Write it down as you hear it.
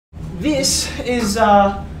this is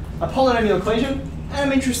a polynomial equation, and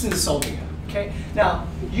I'm interested in solving it. Okay. Now,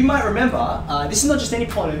 you might remember, this is not just any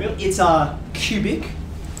polynomial, it's a cubic.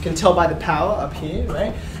 You can tell by the power up here,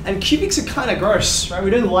 right? And cubics are kind of gross, right? We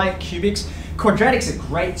don't like cubics. Quadratics are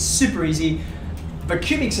great, super easy, but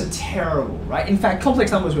cubics are terrible, right? In fact,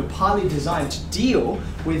 complex numbers were partly designed to deal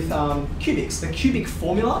with cubics. The cubic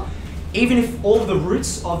formula, even if all of the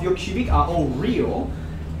roots of your cubic are all real,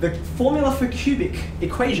 the formula for cubic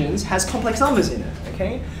equations has complex numbers in it,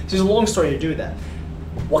 okay? So there's a long story to do with that.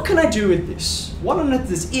 What can I do with this? What on earth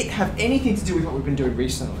does it have anything to do with what we've been doing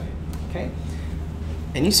recently, okay?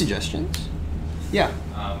 Any suggestions? Yeah.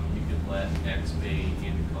 You could let x be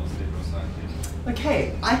in cos theta or sin theta.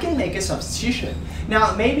 Okay, I can make a substitution.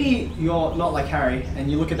 Now, maybe you're not like Harry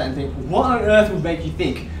and you look at that and think, what on earth would make you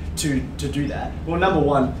think to do that? Well, number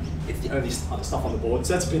one, it's the only other stuff on the board,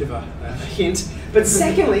 so that's a bit of a hint. But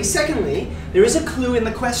secondly, there is a clue in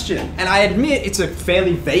the question. And I admit it's a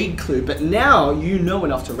fairly vague clue, but now you know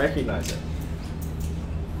enough to recognize it.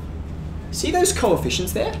 See those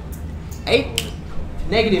coefficients there? 8,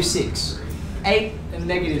 -6. 8 and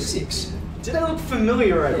 -6. Do they look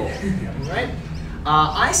familiar at all? Right?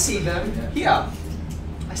 I see them here.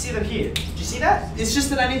 I see them here. Do you see that? It's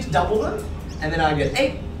just that I need to double them, and then I get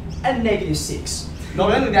 8 and -6. Not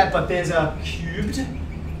only that, but there's a cubed,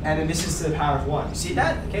 and then this is to the power of 1. You see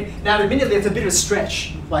that? Okay. Now, admittedly, it's a bit of a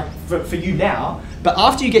stretch, like for you now. But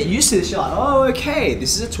after you get used to this, you're like, oh, okay,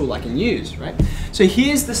 this is a tool I can use, right? So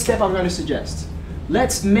here's the step I'm going to suggest.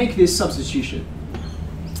 Let's make this substitution.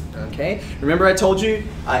 Okay. Remember, I told you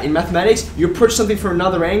in mathematics, you approach something from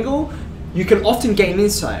another angle, you can often gain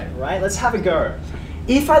insight, right? Let's have a go.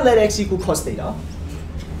 If I let x equal cos theta,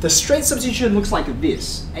 the straight substitution looks like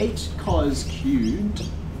this. 8 cos cubed,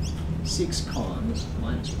 6 cos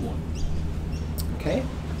minus 1. Okay?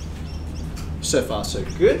 So far, so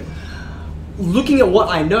good. Looking at what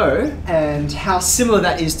I know and how similar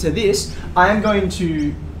that is to this, I am going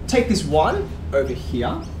to take this 1 over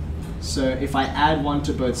here. So if I add 1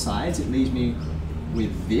 to both sides, it leaves me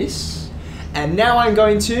with this. And now I'm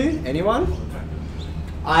going to, anyone?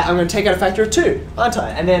 I'm going to take out a factor of 2, aren't I?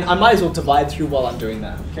 And then I might as well divide through while I'm doing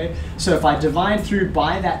that, okay? So if I divide through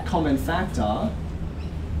by that common factor,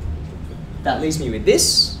 that leaves me with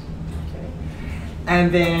this. Okay.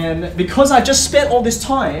 And then, because I just spent all this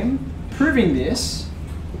time proving this,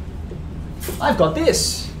 I've got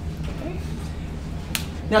this. Okay.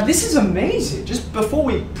 Now this is amazing. Just before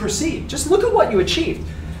we proceed, just look at what you achieved.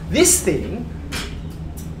 This thing,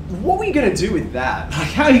 what were you going to do with that?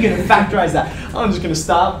 Like, how are you going to factorize that? I'm just going to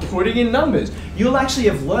start putting in numbers. You'll actually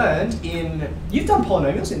have learned you've done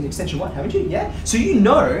polynomials in extension 1, haven't you? Yeah? So you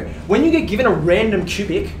know, when you get given a random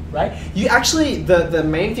cubic, right, you actually, the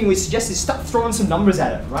main thing we suggest is start throwing some numbers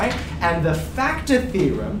at it, right? And the factor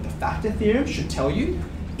theorem should tell you,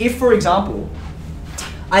 if, for example,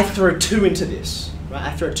 I throw 2 into this, right?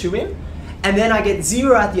 I throw 2 in, and then I get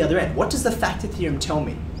 0 at the other end. What does the factor theorem tell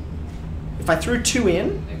me? If I threw 2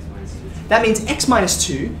 in, that means x minus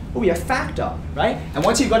 2 will be a factor, right? And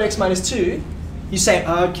once you've got x minus 2, you say,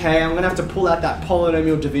 okay, I'm going to have to pull out that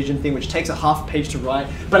polynomial division thing, which takes a half page to write,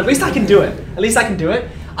 but at least I can do it. At least I can do it.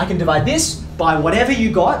 I can divide this by whatever you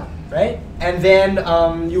got, right? And then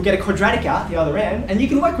you'll get a quadratic out the other end, and you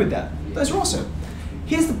can work with that. Those are awesome.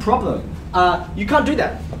 Here's the problem. You can't do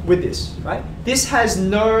that with this, right? This has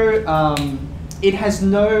no, it has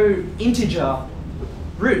no integer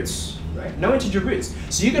roots. Right? No integer roots.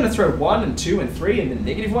 So you're going to throw 1 and 2 and 3 and then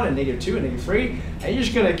 -1 and -2 and -3, and you're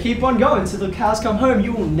just going to keep on going until the cows come home.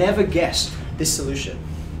 You will never guess this solution.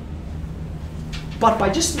 But by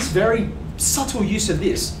just this very subtle use of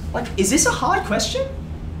this, like, is this a hard question?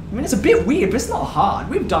 I mean, it's a bit weird, but it's not hard.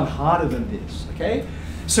 We've done harder than this, okay?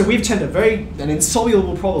 So we've turned an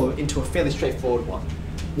insoluble problem into a fairly straightforward one.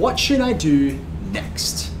 What should I do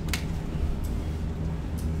next?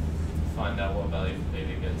 Find out what value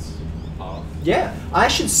theta gets half. Yeah, I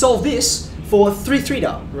should solve this for 3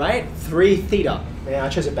 theta, right? 3 theta. Yeah, I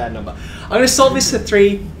chose a bad number. I'm going to solve this for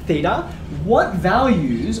 3 theta. What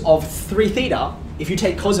values of 3 theta, if you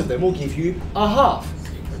take cos of them, will give you a half?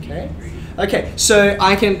 Okay. Okay, so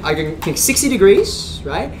I can think 60 degrees,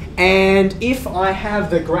 right? And if I have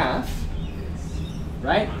the graph,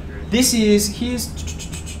 right?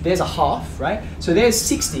 There's a half, right? So there's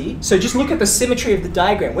 60. So just look at the symmetry of the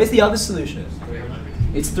diagram. Where's the other solution? 300.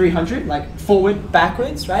 It's 300, like forward,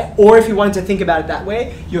 backwards, right? Or if you wanted to think about it that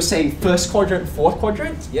way, you're saying first quadrant, fourth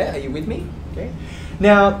quadrant. Yeah, are you with me? Okay.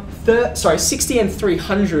 Now, 60 and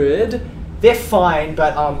 300, they're fine,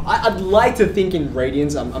 but I'd like to think in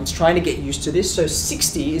radians. I'm trying to get used to this. So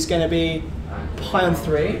 60 is going to be pi on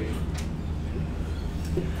 3.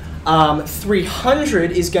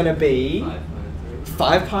 300 is going to be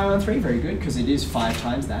 5 pi on 3. Very good, because it is 5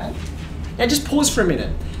 times that. Now just pause for a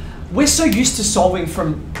minute. We're so used to solving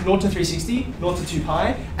from 0 to 360, 0 to 2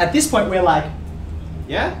 pi. At this point, we're like,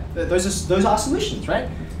 yeah, those are solutions, right?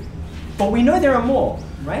 But we know there are more,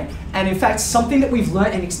 right? And in fact, something that we've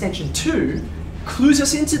learned in extension 2 clues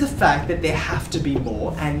us into the fact that there have to be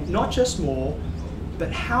more, and not just more,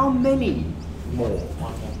 but how many more?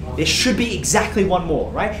 There should be exactly one more,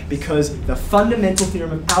 right? Because the fundamental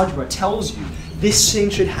theorem of algebra tells you this thing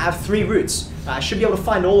should have 3 roots. I should be able to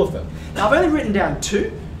find all of them. Now, I've only written down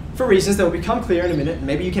 2 for reasons that will become clear in a minute.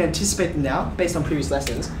 Maybe you can anticipate them now based on previous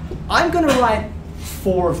lessons. I'm going to write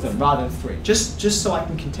 4 of them rather than 3, just so I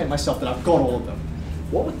can content myself that I've got all of them.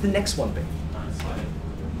 What would the next one be?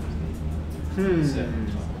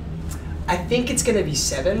 I think it's going to be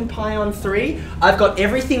 7 pi on 3. I've got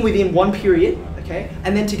everything within 1 period, okay?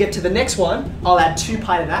 And then to get to the next one, I'll add 2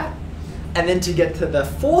 pi to that. And then to get to the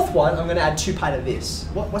 4th one, I'm going to add 2 pi to this.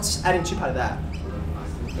 What's adding 2 pi to that?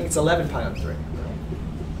 I think it's 11 pi on 3.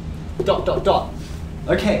 Dot, dot, dot.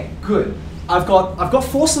 Okay, good. I've got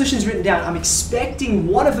 4 solutions written down. I'm expecting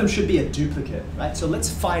one of them should be a duplicate, right? So let's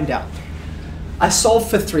find out. I solved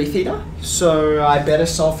for 3 theta, so I better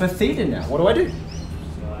solve for theta now. What do?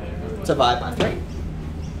 Divide by 3.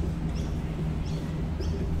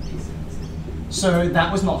 So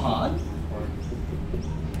that was not hard.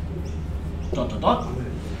 Dot, dot, dot.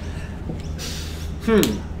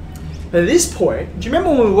 At this point, do you remember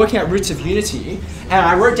when we were working out roots of unity, and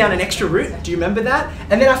I wrote down an extra root? Do you remember that?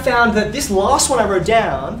 And then I found that this last one I wrote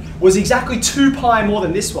down was exactly 2 pi more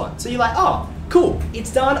than this one. So you're like, oh, cool,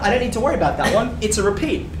 it's done. I don't need to worry about that one. It's a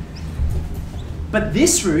repeat. But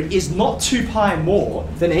this root is not 2 pi more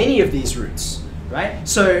than any of these roots, right?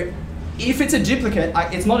 So if it's a duplicate,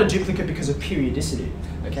 it's not a duplicate because of periodicity,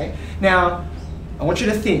 okay? Now, I want you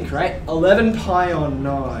to think, right? 11 pi on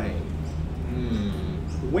 9.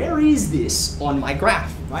 Where is this on my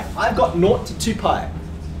graph, right? I've got 0 to 2 pi.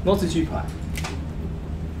 0 to 2 pi.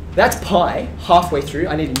 That's pi halfway through.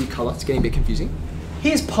 I need a new color, it's getting a bit confusing.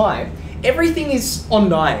 Here's pi. Everything is on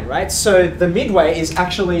 9, right? So the midway is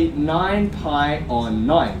actually 9 pi on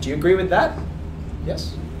 9. Do you agree with that?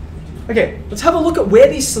 Yes? Okay, let's have a look at where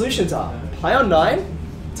these solutions are. Pi on 9,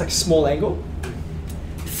 it's like a small angle.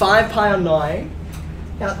 5 pi on 9.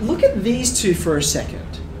 Now look at these two for a second.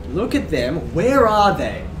 Look at them. Where are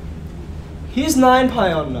they? Here's 9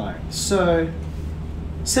 pi on 9. So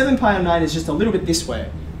 7 pi on 9 is just a little bit this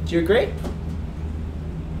way. Do you agree?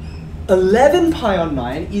 11 pi on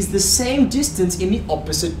 9 is the same distance in the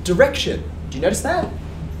opposite direction. Do you notice that?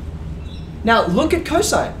 Now look at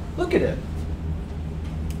cosine. Look at it.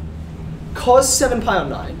 Cos 7 pi on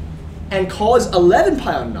 9 and cos 11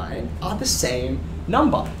 pi on 9 are the same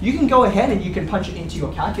number. You can go ahead and you can punch it into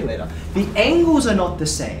your calculator. The angles are not the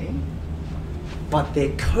same, but their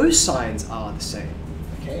cosines are the same.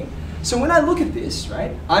 Okay? So when I look at this,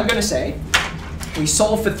 right, I'm going to say, we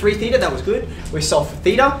solved for 3 theta, that was good. We solved for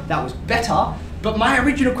theta, that was better. But my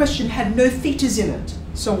original question had no thetas in it.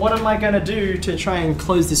 So what am I going to do to try and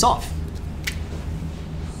close this off?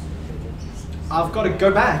 I've got to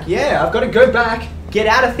go back. Yeah, I've got to go back, get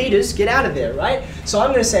out of thetas, get out of there, right? So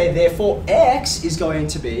I'm going to say, therefore, x is going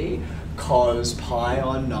to be cos pi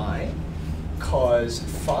on 9, cos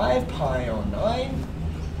 5 pi on 9,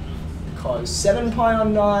 cos 7 pi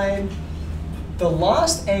on 9. The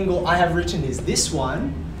last angle I have written is this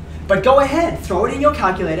one, but go ahead, throw it in your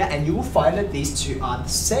calculator and you will find that these two are the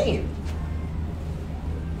same.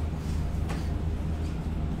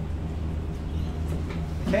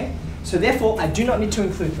 Okay? So therefore, I do not need to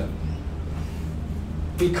include them.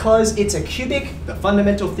 Because it's a cubic, the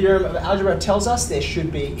fundamental theorem of algebra tells us there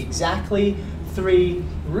should be exactly 3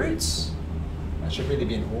 roots. That should really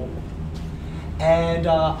be an or. And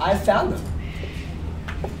I found them.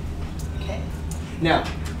 Okay. Now,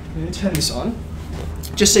 I'm going to turn this on,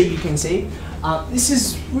 just so you can see. This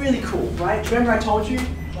is really cool, right? Remember I told you,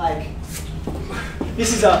 like,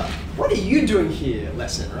 this is a what are you doing here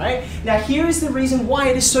lesson, right? Now here is the reason why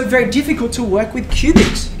it is so very difficult to work with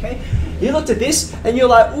cubics, okay? You looked at this and you're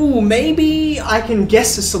like, ooh, maybe I can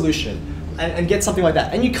guess a solution and get something like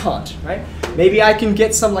that, and you can't, right? Maybe I can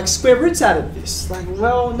get some like square roots out of this. Like,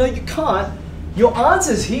 well, no, you can't. Your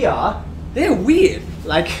answers here, they're weird.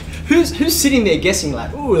 Like, who's sitting there guessing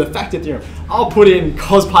like, ooh, the factor theorem. I'll put in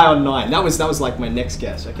cos pi on 9. That was like my next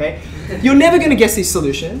guess, okay? You're never gonna guess these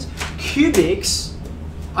solutions. Cubics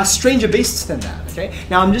are stranger beasts than that, okay?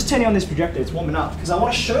 Now I'm just turning on this projector, it's warming up, because I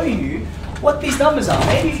want to show you what these numbers are.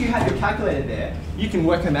 Maybe if you had your calculator there, you can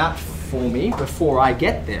work them out for me before I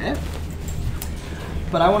get there.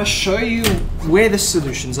 But I want to show you where the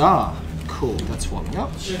solutions are. Cool, that's warming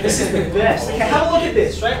up. This is the best. Okay, have a look at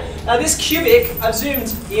this, right? Now this cubic, I've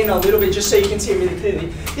zoomed in a little bit just so you can see it really clearly.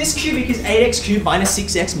 This cubic is 8x cubed minus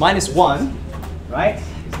 6x minus 1, right?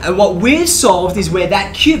 And what we've solved is where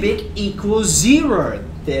that cubic equals 0.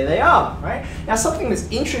 There they are, right? Now something that's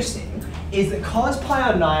interesting is that cos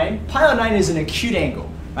pi on 9 is an acute angle,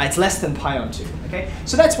 right? It's less than pi on 2, okay?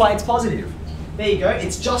 So that's why it's positive. There you go,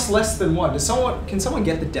 it's just less than 1. Can someone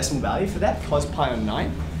get the decimal value for that? Cos pi on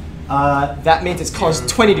 9? That means it's cos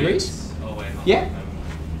 20 degrees. Oh wait, no. Yeah?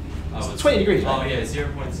 Oh, it's 20 degrees, right? Oh yeah,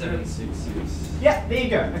 0.766. Yeah, there you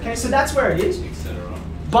go. Okay, so that's where it is. Etc.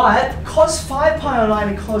 But cos 5 pi on 9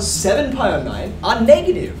 and cos 7 pi on 9 are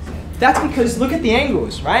negative. That's because, look at the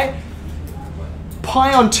angles, right?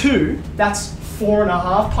 Pi on 2, that's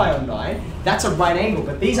 4.5 pi on 9. That's a right angle,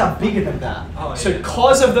 but these are bigger than that. Oh, so yeah.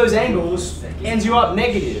 cos of those angles ends you up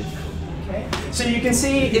negative. Okay? So you can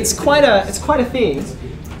see it's quite a thing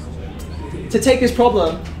to take this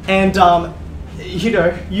problem and you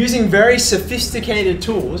know, using very sophisticated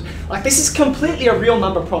tools. Like this is completely a real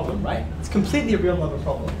number problem, right? It's completely a real number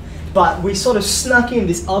problem. But we sort of snuck in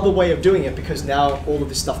this other way of doing it because now all of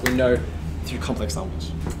this stuff we know through complex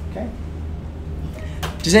numbers. Okay?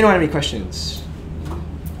 Does anyone have any questions?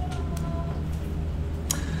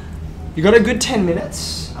 You got a good 10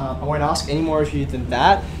 minutes. I won't ask any more of you than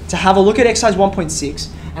that to have a look at exercise 1.6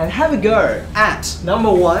 and have a go at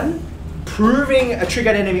number 1, proving a trig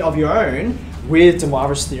identity of your own with De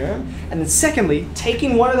Moivre's theorem, and then secondly,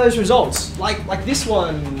 taking one of those results, like this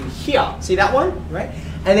one here, see that one, right?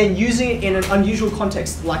 And then using it in an unusual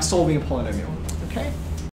context like solving a polynomial.